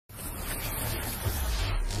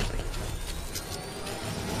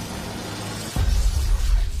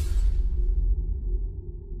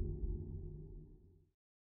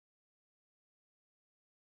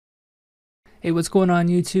Hey, what's going on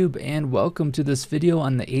YouTube, and welcome to this video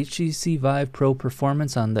on the HTC Vive Pro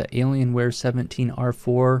performance on the Alienware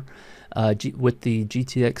R4 with the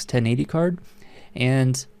GTX 1080 card.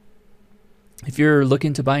 And if you're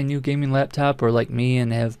looking to buy a new gaming laptop, or like me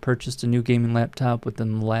and have purchased a new gaming laptop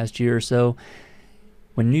within the last year or so,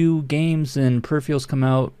 when new games and peripherals come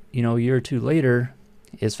out, you know, a year or two later,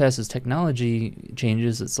 as fast as technology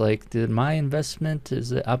changes, it's like, did my investment,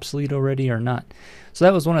 is it obsolete already or not? So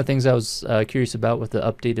that was one of the things I was curious about with the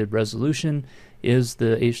updated resolution. Is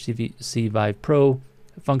the HTC Vive Pro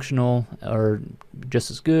functional or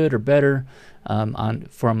just as good or better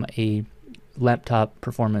from a laptop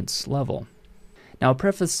performance level? Now, I'll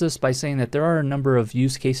preface this by saying that there are a number of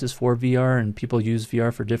use cases for VR, and people use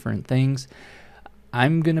VR for different things.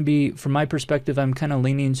 I'm going to be, from my perspective, I'm kind of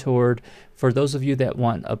leaning toward, for those of you that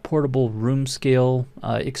want a portable room scale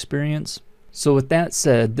experience. So with that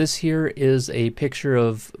said, this here is a picture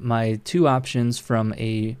of my two options from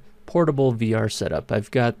a portable VR setup.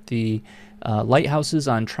 I've got the Lighthouses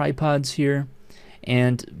on tripods here,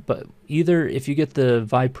 but either if you get the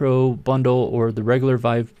Vive Pro bundle or the regular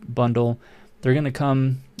Vive bundle, they're going to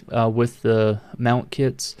come with the mount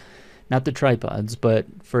kits. Not the tripods, but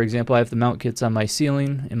for example, I have the mount kits on my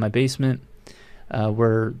ceiling in my basement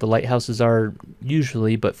where the Lighthouses are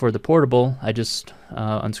usually, but for the portable, I just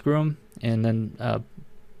unscrew them and then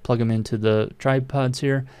plug them into the tripods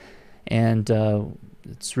here, and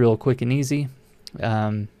it's real quick and easy.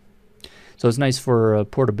 So it's nice for a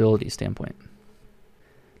portability standpoint.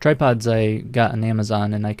 Tripods I got on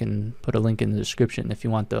Amazon, and I can put a link in the description if you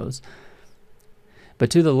want those. But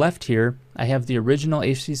to the left here, I have the original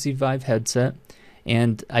HTC Vive headset,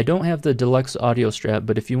 and I don't have the Deluxe audio strap,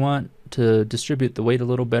 but if you want to distribute the weight a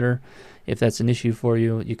little better, if that's an issue for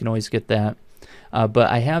you, you can always get that. But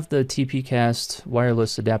I have the TPCast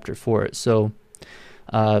wireless adapter for it. So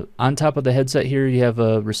on top of the headset here, you have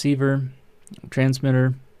a receiver,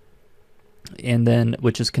 transmitter, and then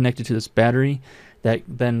which is connected to this battery that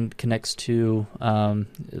then connects to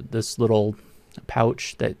this little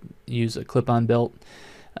pouch that you use a clip-on belt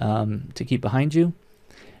to keep behind you.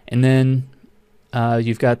 And then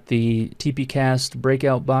you've got the TPCast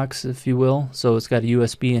breakout box, if you will. So it's got a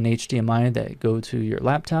USB and HDMI that go to your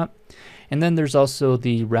laptop. And then there's also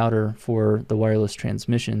the router for the wireless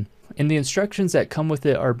transmission. And the instructions that come with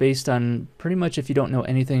it are based on pretty much, if you don't know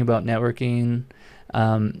anything about networking,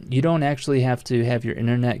 you don't actually have to have your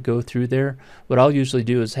internet go through there. What I'll usually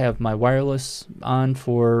do is have my wireless on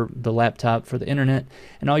for the laptop for the internet,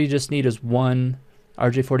 and all you just need is one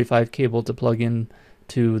RJ45 cable to plug in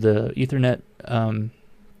to the Ethernet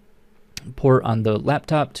port on the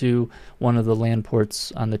laptop to one of the LAN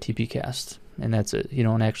ports on the TPCast, and that's it. You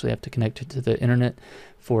don't actually have to connect it to the internet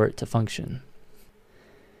for it to function.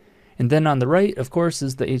 And then on the right, of course,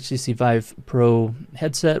 is the HTC Vive Pro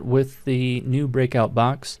headset with the new breakout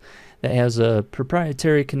box that has a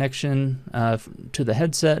proprietary connection to the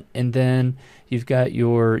headset, and then you've got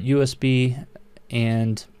your USB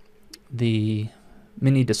and the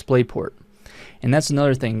mini display port. And that's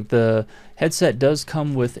another thing. The headset does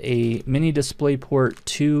come with a mini display port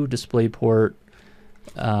to display port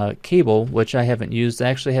cable, which I haven't used. I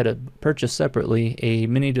actually had to purchase separately a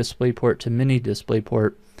mini display port to mini display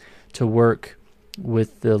port to work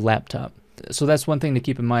with the laptop. So that's one thing to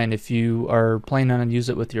keep in mind. If you are planning on use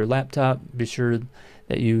it with your laptop, be sure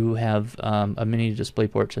that you have a mini display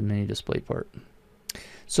port to mini display port.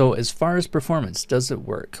 So as far as performance, does it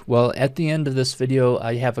work? Well, at the end of this video,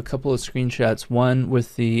 I have a couple of screenshots. One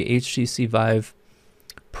with the HTC Vive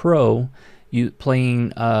Pro,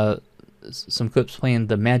 playing some clips playing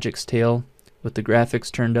the Magic's Tale with the graphics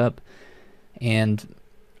turned up, and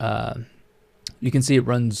you can see it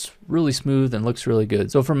runs really smooth and looks really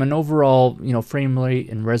good. So from an overall, frame rate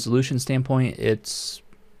and resolution standpoint, it's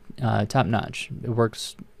top notch. It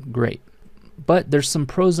works great. But there's some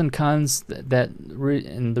pros and cons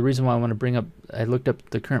and the reason why I want to bring up, I looked up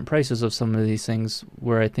the current prices of some of these things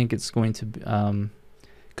where I think it's going to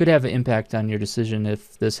could have an impact on your decision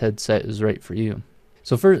if this headset is right for you.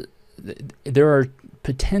 So first, there are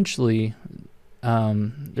potentially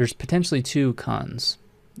two cons.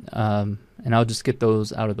 And I'll just get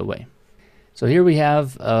those out of the way. So here we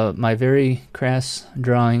have my very crass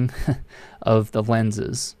drawing of the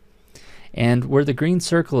lenses. And where the green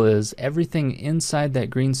circle is, everything inside that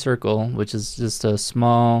green circle, which is just a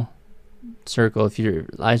small circle, if your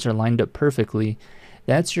eyes are lined up perfectly,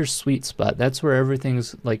 that's your sweet spot. That's where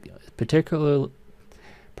everything's, like, particularly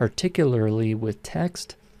with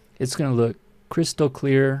text, it's going to look crystal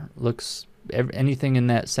clear, anything in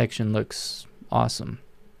that section looks awesome.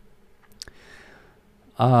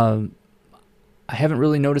 I I haven't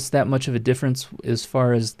really noticed that much of a difference as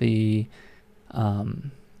far as the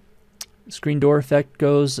screen door effect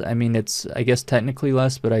goes. I mean, it's, I guess, technically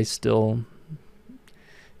less, but I still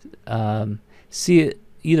see it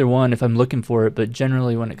either one if I'm looking for it. But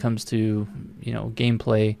generally, when it comes to, you know,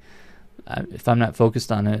 gameplay, if I'm not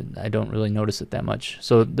focused on it, I don't really notice it that much.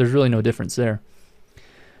 So there's really no difference there.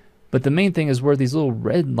 But the main thing is where these little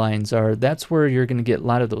red lines are, that's where you're going to get a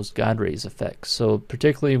lot of those God rays effects. So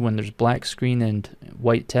particularly when there's black screen and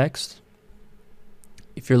white text,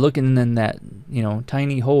 if you're looking in that, you know,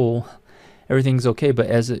 tiny hole, everything's okay. But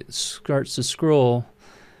as it starts to scroll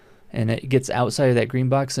and it gets outside of that green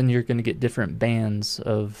box, then you're going to get different bands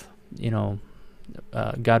of, you know,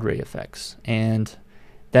 God ray effects. And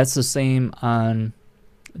that's the same on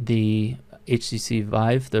the HTC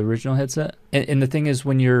Vive, the original headset. And the thing is,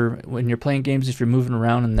 when you're playing games, if you're moving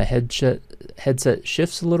around and the headset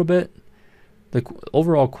shifts a little bit, the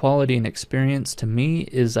overall quality and experience to me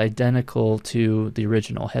is identical to the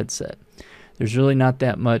original headset. There's really not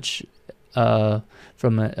that much,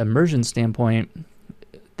 from an immersion standpoint,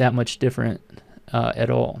 that much different at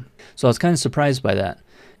all. So I was kind of surprised by that.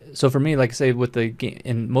 So for me, like I say, with the game,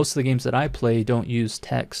 and most of the games that I play don't use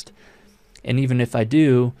text, and even if I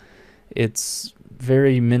do, it's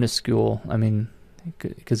very minuscule. I mean,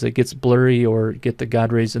 because it gets blurry or get the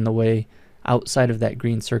God rays in the way outside of that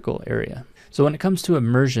green circle area. So when it comes to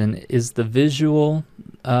immersion, is the visual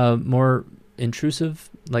more intrusive,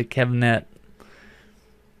 like having that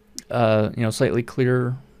you know, slightly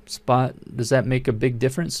clearer spot? Does that make a big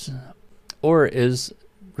difference? Or is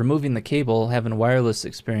removing the cable, having a wireless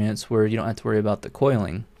experience where you don't have to worry about the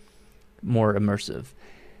coiling, more immersive?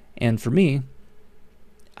 And for me,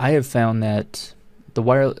 I have found that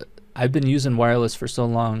I've been using wireless for so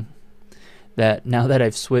long that now that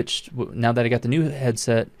I've switched, now that I got the new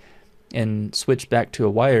headset and switched back to a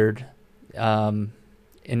wired, and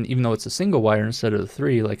even though it's a single wire instead of the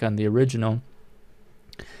 3 like on the original,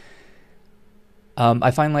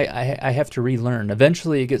 I find like I have to relearn.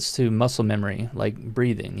 Eventually it gets to muscle memory, like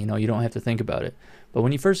breathing, you know, you don't have to think about it. But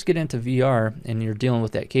when you first get into VR and you're dealing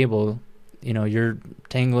with that cable, you know, you're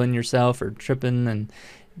tangling yourself or tripping, and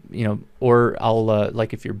you know, or I'll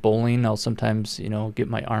like if you're bowling, I'll sometimes, you know, get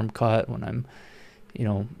my arm caught when I'm, you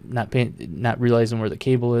know, not realizing where the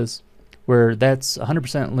cable is, where that's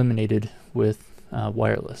 100% eliminated with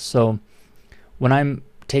wireless. So when I'm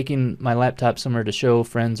taking my laptop somewhere to show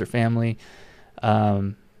friends or family,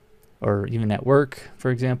 or even at work, for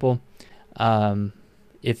example,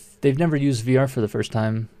 if they've never used VR for the first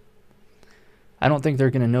time, I don't think they're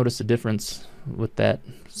going to notice a difference with that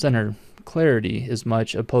center clarity as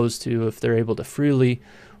much, opposed to if they're able to freely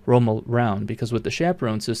roam around. Because with the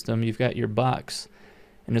chaperone system, you've got your box,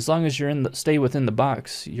 and as long as you're stay within the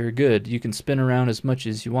box, you're good. You can spin around as much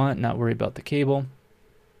as you want, not worry about the cable.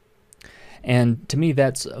 And to me,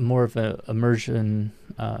 that's more of an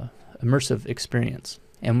immersive experience.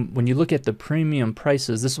 And when you look at the premium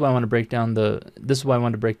prices, this is why I want to break down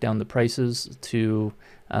the prices to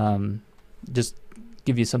just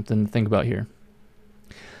give you something to think about here.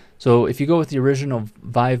 So if you go with the original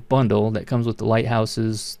Vive bundle that comes with the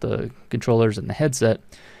Lighthouses, the controllers, and the headset,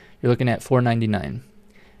 you're looking at $499.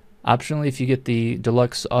 Optionally, if you get the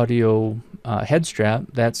Deluxe audio head strap,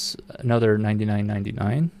 that's another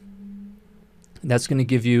 $99.99. That's going to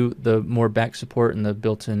give you the more back support and the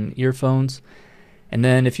built-in earphones. And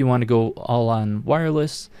then if you want to go all on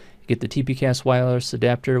wireless, you get the TPCast wireless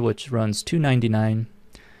adapter, which runs $299.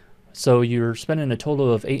 So you're spending a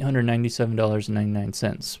total of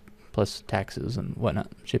 $897.99 plus taxes and whatnot,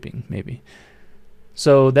 shipping maybe.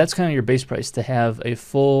 So that's kind of your base price to have a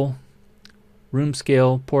full room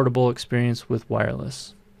scale portable experience with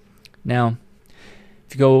wireless. Now,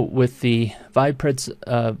 if you go with the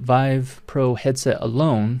Vive Pro headset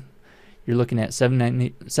alone, you're looking at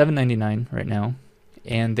 $799 right now,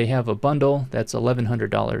 and they have a bundle that's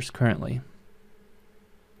 $1,100 currently.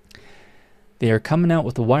 They are coming out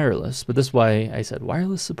with the wireless, but this is why I said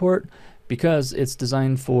wireless support, because it's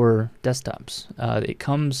designed for desktops. It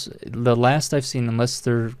comes, the last I've seen, unless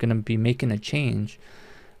they're going to be making a change,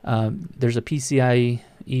 there's a PCIe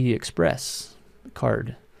Express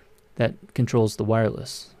card that controls the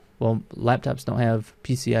wireless. Well, laptops don't have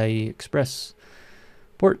PCIe Express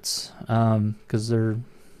ports because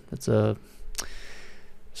that's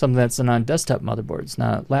something that's on desktop motherboards,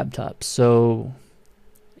 not laptops. So,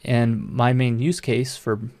 and my main use case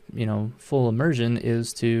for, you know, full immersion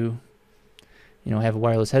is to, you know, have a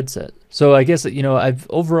wireless headset. So I guess, you know, I've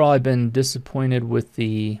been disappointed with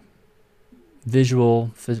the visual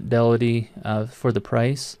fidelity for the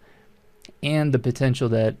price and the potential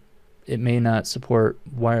that it may not support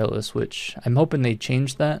wireless, which I'm hoping they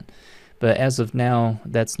change that, but as of now,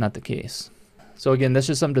 that's not the case. So again, that's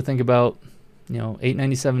just something to think about. You know,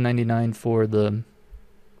 $897.99 for the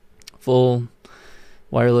full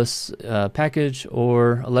wireless package,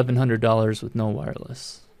 or $1,100 with no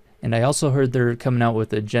wireless. And I also heard they're coming out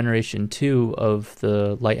with a generation 2 of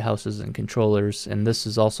the lighthouses and controllers, and this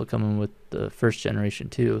is also coming with the first generation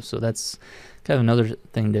too, so that's kind of another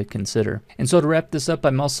thing to consider. And so to wrap this up,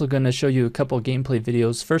 I'm also going to show you a couple gameplay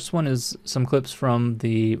videos. First one is some clips from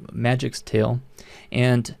the Magic's Tale,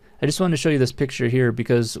 and I just wanted to show you this picture here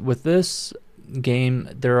because with this game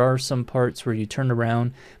there are some parts where you turn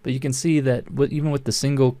around, but you can see that even with the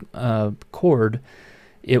single cord,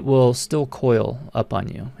 it will still coil up on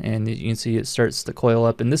you, and you can see it starts to coil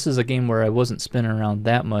up. And this is a game where I wasn't spinning around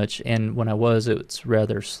that much, and when I was, it's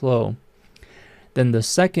rather slow. Then the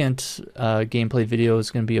second gameplay video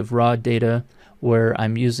is going to be of raw data, where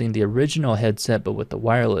I'm using the original headset but with the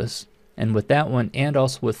wireless, and with that one, and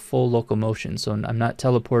also with full locomotion. So I'm not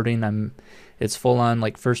teleporting, it's full on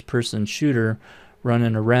like first person shooter,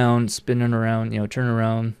 running around, spinning around, you know, turning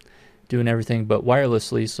around, doing everything but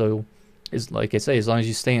wirelessly. So is, like I say, as long as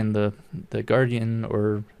you stay in the Guardian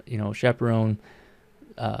or, you know, Chaperone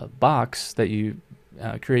box that you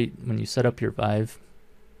create when you set up your Vive,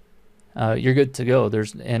 you're good to go.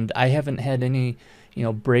 And I haven't had any, you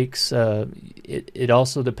know, breaks. It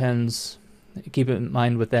also depends. Keep in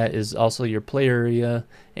mind with that is also your play area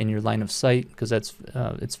and your line of sight, because that's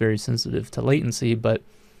it's very sensitive to latency. But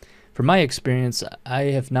from my experience, I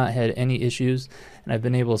have not had any issues, and I've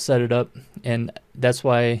been able to set it up, and that's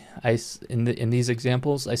why in these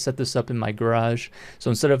examples I set this up in my garage. So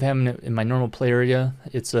instead of having it in my normal play area,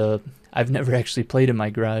 I've never actually played in my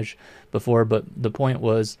garage before, but the point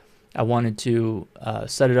was I wanted to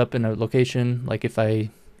set it up in a location, like if I,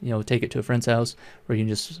 you know, take it to a friend's house, where you can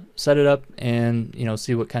just set it up and, you know,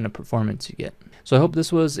 see what kind of performance you get. So I hope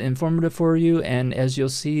this was informative for you, and as you'll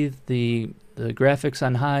see, the graphics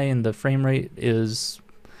on high and the frame rate is,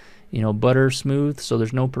 you know, butter smooth, so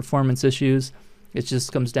there's no performance issues. It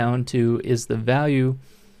just comes down to, is the value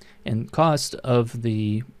and cost of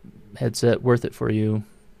the headset worth it for you,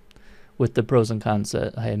 with the pros and cons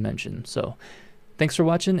that I had mentioned. So thanks for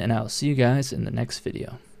watching, and I'll see you guys in the next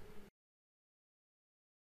video.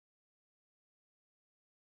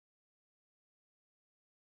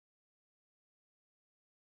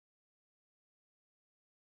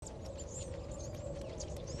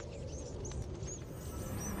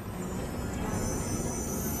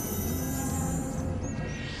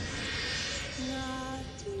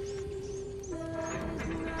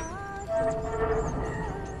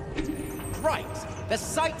 Right, the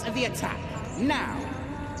site of the attack. Now,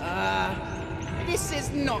 this is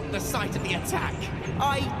not the site of the attack.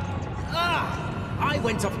 I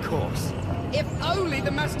went off course. If only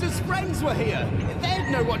the Master's friends were here. They'd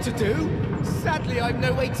know what to do. Sadly, I've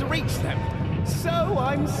no way to reach them. So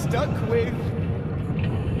I'm stuck with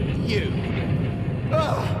you.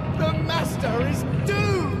 The Master is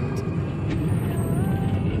doomed!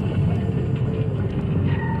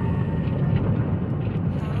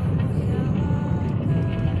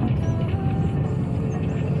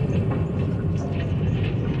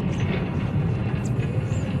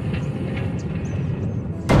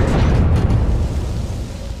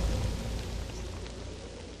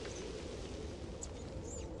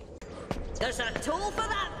 There's a toll for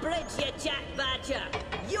that bridge, you jack badger!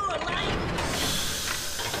 Your life!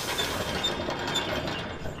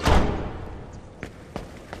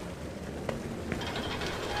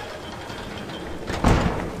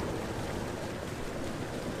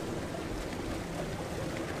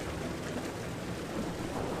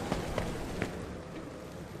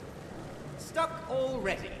 Stuck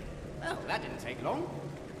already. Well, that didn't take long.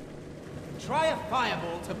 Try a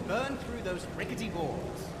fireball to burn through those rickety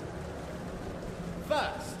boards.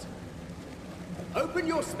 First, open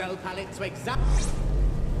your spell palette to examine.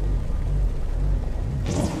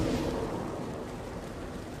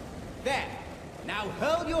 There. Now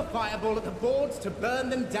hurl your fireball at the boards to burn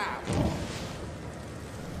them down.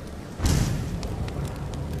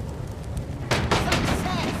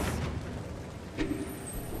 Success!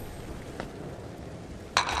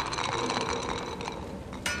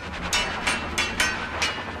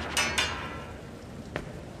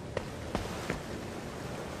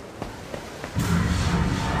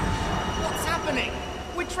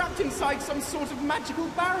 We're trapped inside some sort of magical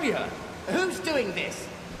barrier. Who's doing this?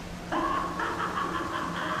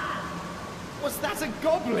 Was that a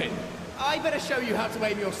goblin? I better show you how to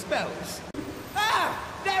aim your spells. Ah!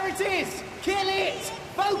 There it is! Kill it!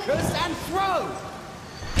 Focus and throw!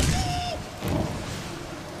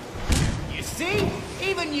 See?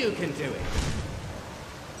 Even you can do it.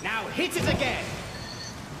 Now hit it again.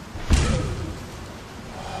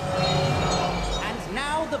 And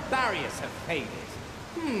now the barriers have faded.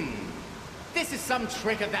 This is some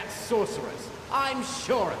trick of that sorcerer's. I'm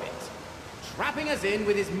sure of it. Trapping us in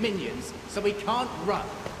with his minions so we can't run.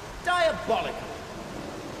 Diabolical.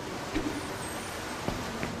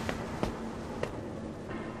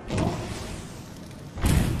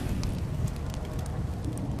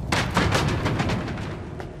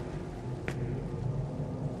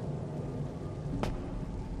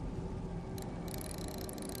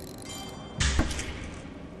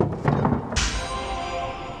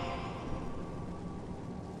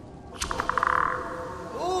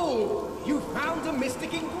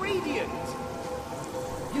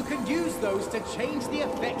 To change the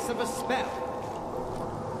effects of a spell.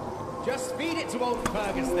 Just feed it to old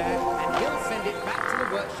Fergus there, and he'll send it back to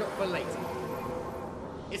the workshop for later.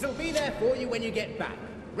 It'll be there for you when you get back,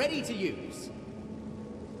 ready to use.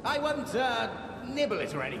 I won't, nibble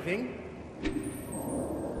it or anything.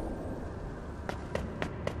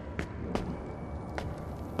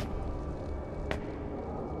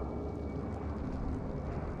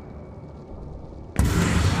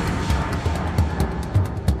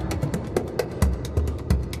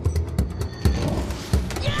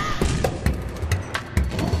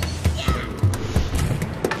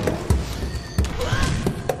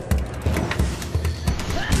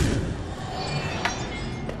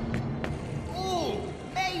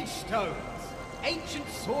 Ancient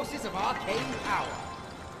sources of arcane power.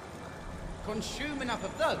 Consume enough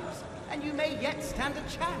of those, and you may yet stand a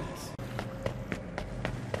chance.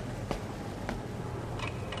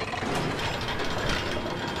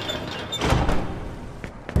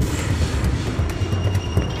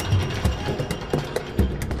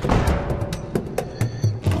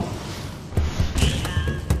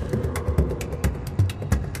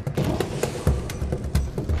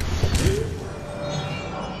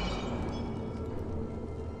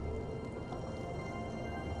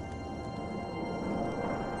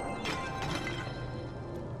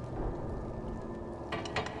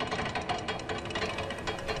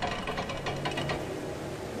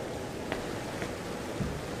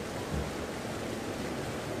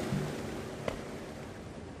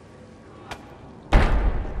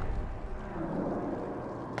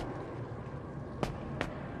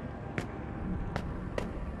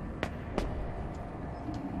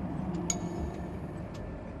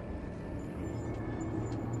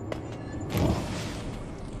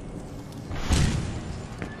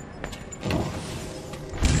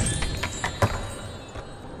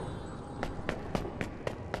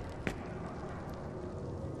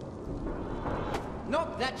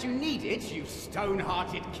 Not that you need it, you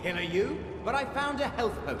stone-hearted killer you, but I found a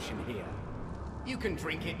health potion here. You can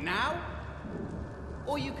drink it now,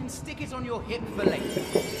 or you can stick it on your hip for later.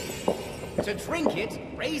 To drink it,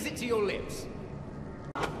 raise it to your lips.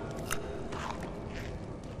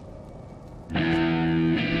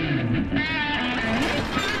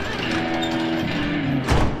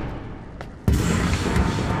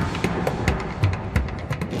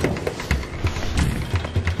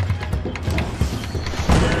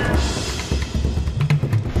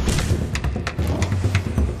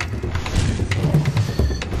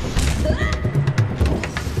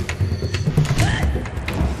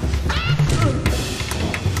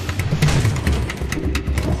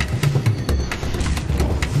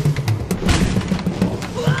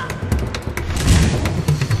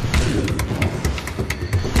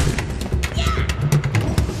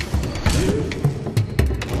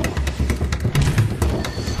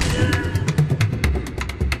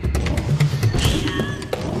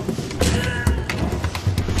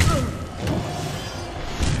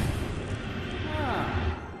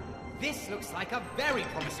 Like a very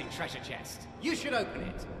promising treasure chest. You should open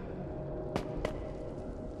it.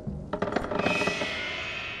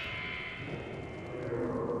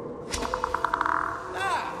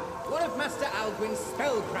 Ah! One of Master Alguin's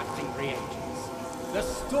spellcrafting reagents. The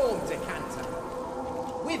Storm Decanter.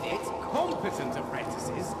 With it, competent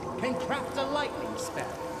apprentices can craft a lightning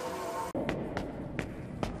spell.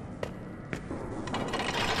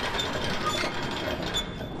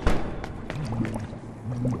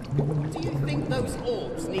 Do you think those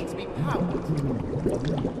orbs need to be powered?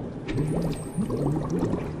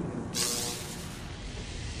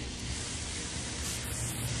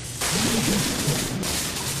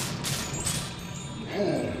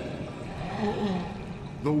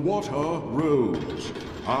 The water rose.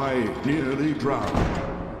 I nearly drowned.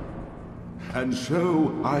 And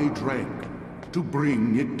so I drank to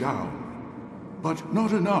bring it down. But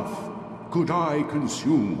not enough could I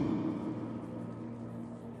consume.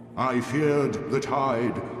 I feared the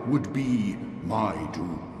tide would be my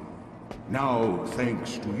doom. Now,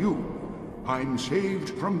 thanks to you, I'm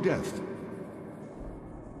saved from death.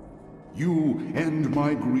 You end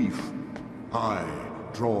my grief. I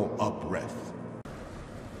draw a breath.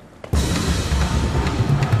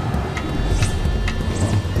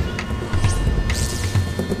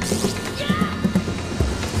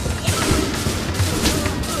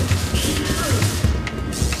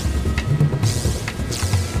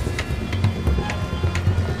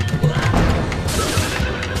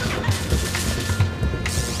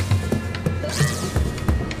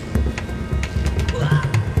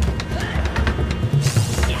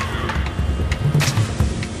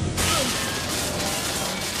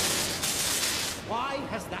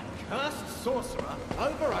 Sorcerer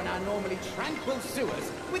overrun our normally tranquil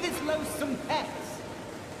sewers with his loathsome pets.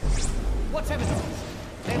 Whatever it is,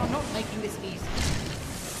 they are not making this easy.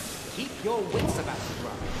 Keep your wits about you,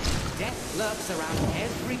 brother. Death lurks around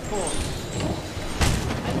every corner.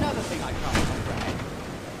 Another thing I can't comprehend.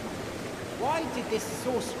 Why did this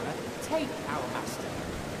sorcerer take our master?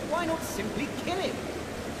 Why not simply kill him?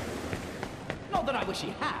 Not that I wish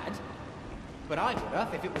he had, but I would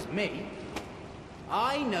have if it was me.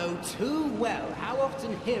 I know too well how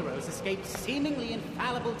often heroes escape seemingly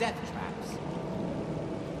infallible death traps.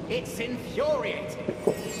 It's infuriating.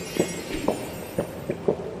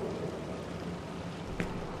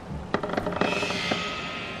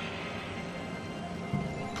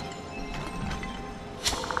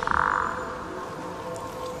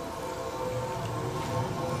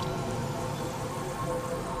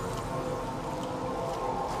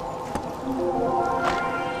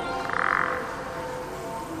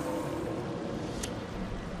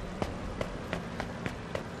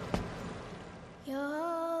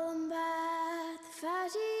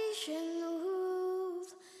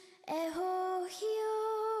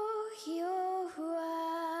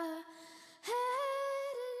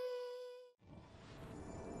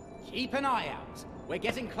 Keep an eye out. We're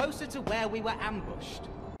getting closer to where we were ambushed.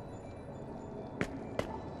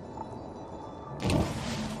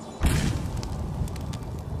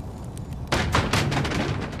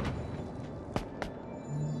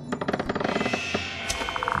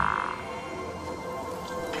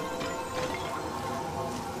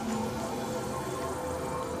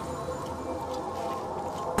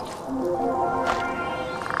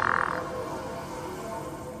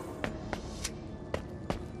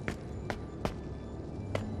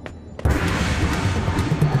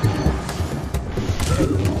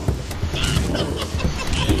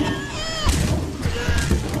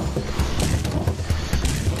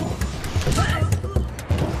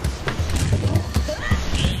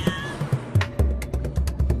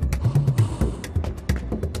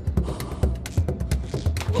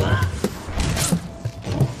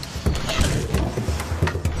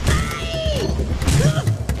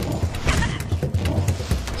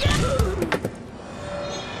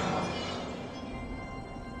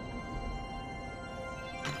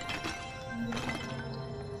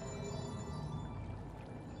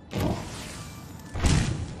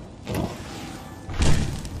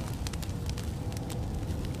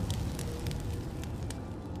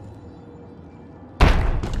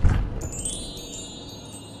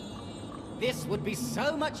 This would be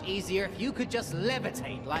so much easier if you could just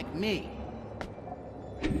levitate like me.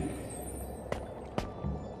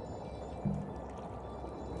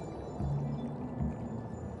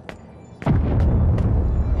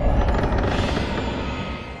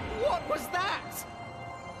 What was that?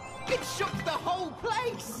 It shook the whole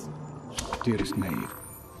place! Dearest Maeve,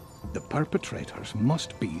 the perpetrators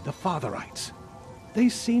must be the Fatherites. They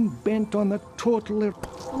seem bent on the total...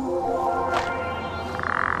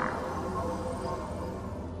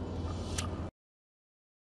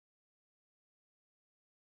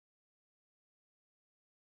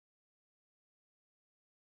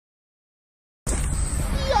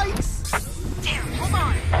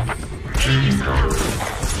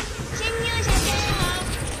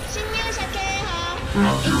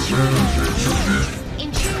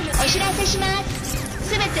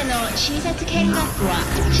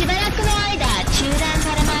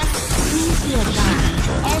 Please be advised,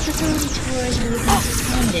 all facility tours will be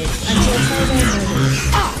suspended until further notice.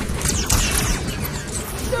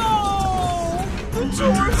 No! The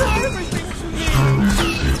tours are everything to me!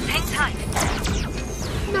 Hang tight.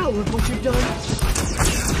 Now look what you've done.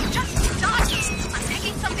 Just dodge. I'm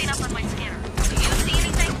picking something up on my scanner. Do you see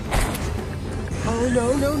anything? Oh,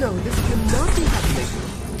 no. This cannot be happening.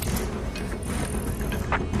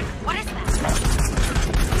 What is that?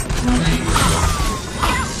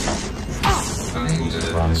 Unable to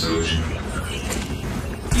define solution.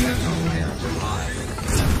 You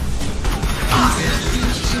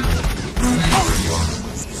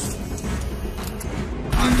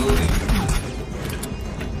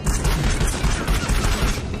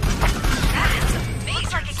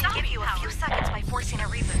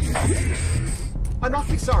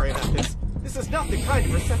kind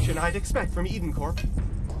of reception I'd expect from Eden Corp.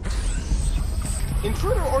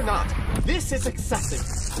 Intruder or not, this is excessive.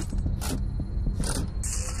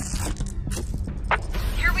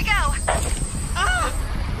 Here we go. Ah!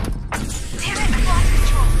 Damn it, I lost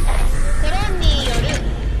control. ドローンによる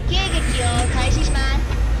迎撃を開始します。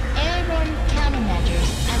Airborne countermeasures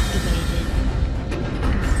activated.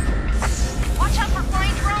 Watch out for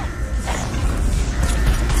flying drones.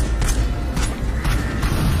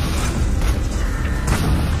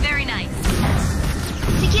 Very nice.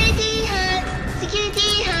 Security 違反、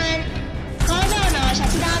Security 違反。工場のシャッ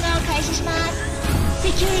トダウンを開始します。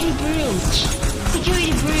Security breach,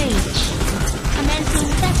 Security breach. Commencing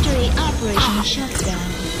factory operation shutdown.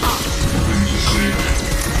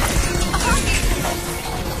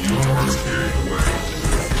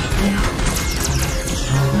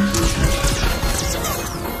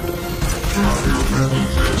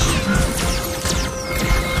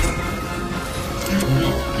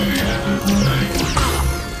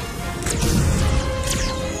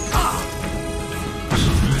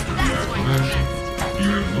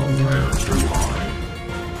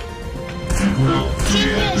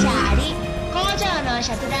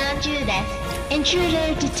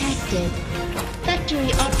 Intruder detected.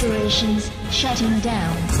 Factory operations shutting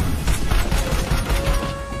down.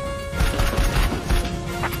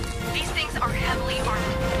 These things are heavily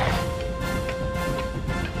armored.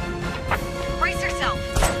 Brace yourself.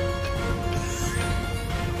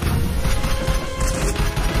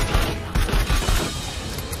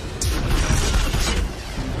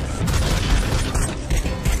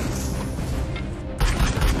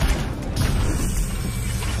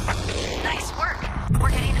 Nice work. We're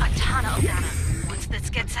getting a ton of data. Once this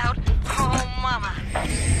gets out, oh mama.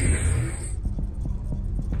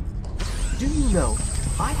 Do you know,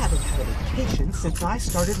 I haven't had a vacation since I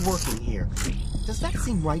started working here. Does that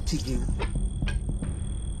seem right to you?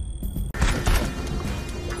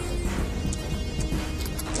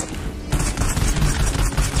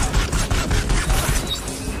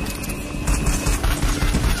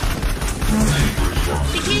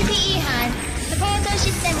 Security 違反。サポート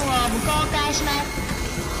システムを無効化します。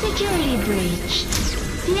Security breach.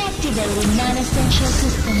 Deactivating non-essential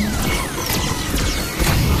systems.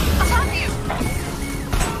 Above you!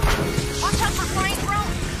 Watch out for flying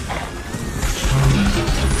drones!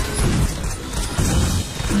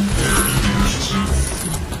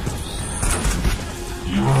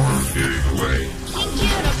緊急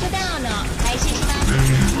ロックダウンを開始します。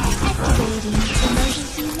Activating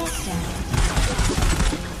emergency lockdown.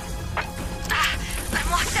 Ah, I'm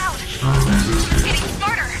locked out! It's getting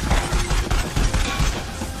smarter!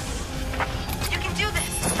 You can do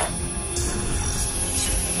this!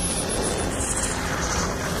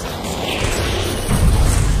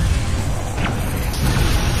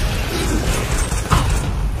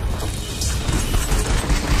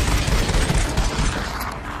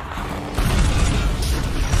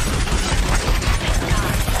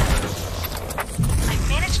 I've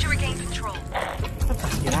managed to regain control. I've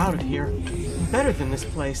got to get out of here. I'm better than this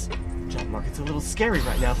place. Job market's a little scary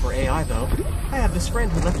right now for AI, though. I have this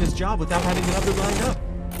friend who left his job without having another lined up.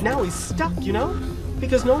 Now he's stuck, you know?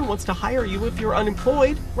 Because no one wants to hire you if you're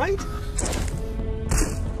unemployed, right?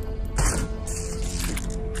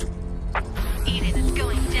 Eden is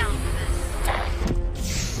going down for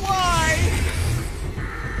this. Why?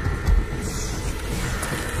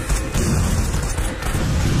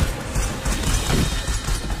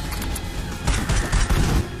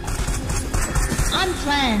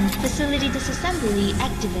 Unplanned facility disassembly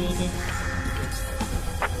activated.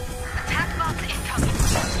 Attack bots incoming.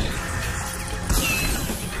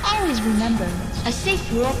 Always remember, a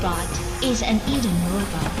safe robot is an Eden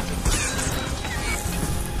robot.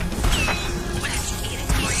 What is Eden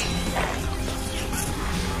for you?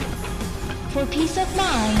 For peace of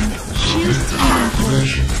mind, choose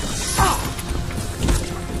Eden.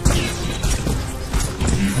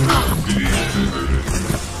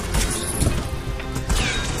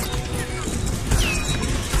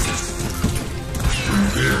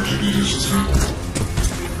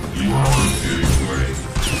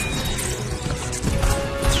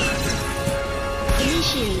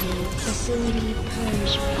 Initiating facility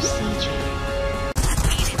purge procedure.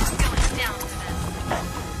 Eden is going down for this.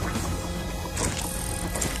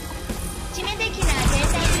 致命的なデー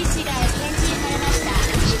タブリッジが検知されました。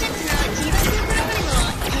手術の自爆プログラムを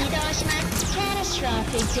起動します。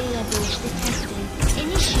Catastrophic data breach detected.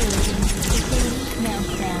 Initiating facility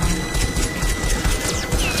meltdown.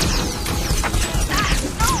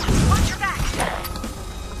 Watch your back!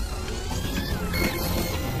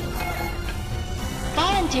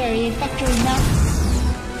 Voluntary factory knock.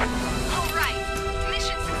 Alright,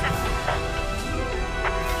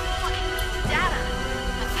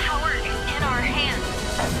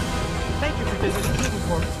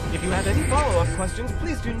 questions,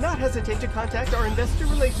 please do not hesitate to contact our Investor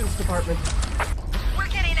Relations Department. We're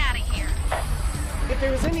getting out of here. If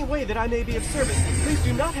there is any way that I may be of service, please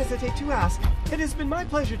do not hesitate to ask. It has been my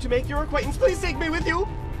pleasure to make your acquaintance. Please take me with you.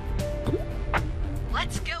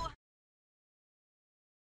 Let's go